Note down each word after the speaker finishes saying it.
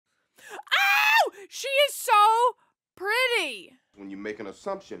when you make an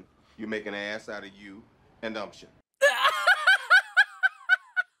assumption, you make an ass out of you and umption.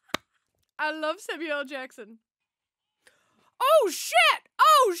 I love Samuel L. Jackson. Oh shit!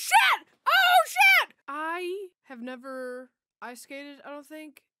 Oh shit! Oh shit! I have never ice skated, I don't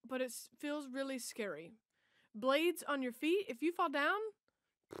think, but it feels really scary. Blades on your feet, if you fall down.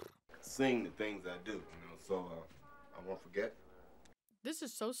 Sing the things I do, so I won't forget. This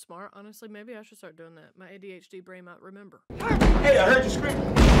is so smart, honestly. Maybe I should start doing that. My ADHD brain might remember. Hey, I heard you scream.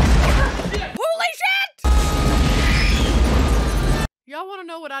 Holy shit! Y'all want to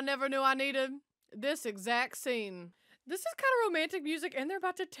know what I never knew I needed? This exact scene. This is kind of romantic music, and they're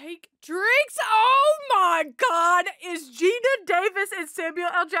about to take drinks. Oh my God! Is Gina Davis and Samuel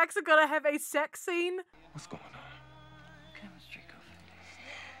L. Jackson gonna have a sex scene? What's going on?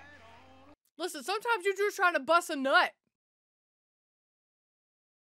 Listen, sometimes you're just trying to bust a nut.